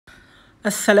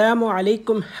Assalamu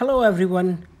alaikum. Hello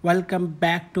everyone. Welcome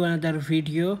back to another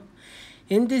video.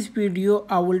 In this video,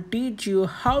 I will teach you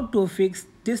how to fix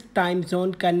this time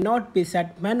zone cannot be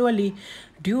set manually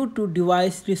due to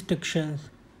device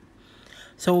restrictions.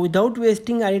 So without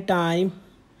wasting any time,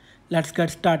 let's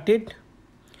get started.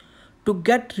 To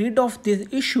get rid of this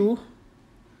issue,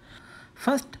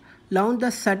 first launch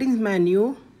the settings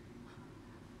menu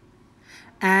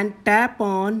and tap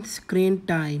on screen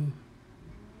time.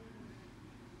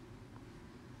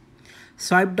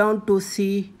 Swipe down to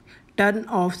see turn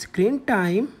off screen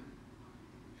time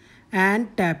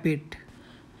and tap it.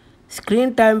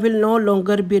 Screen time will no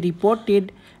longer be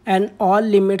reported and all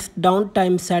limits,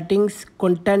 downtime settings,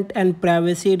 content and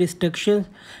privacy restrictions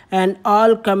and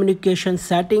all communication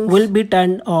settings will be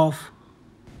turned off.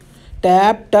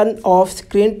 Tap turn off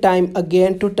screen time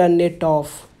again to turn it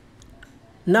off.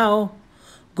 Now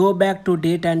go back to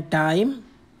date and time.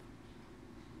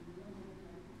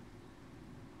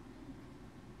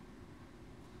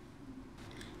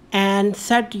 And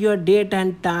set your date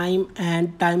and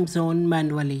time zone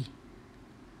manually.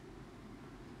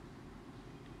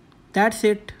 That's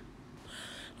it.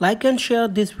 Like and share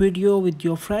this video with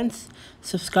your friends.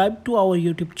 Subscribe to our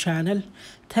YouTube channel.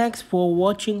 Thanks for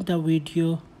watching the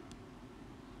video.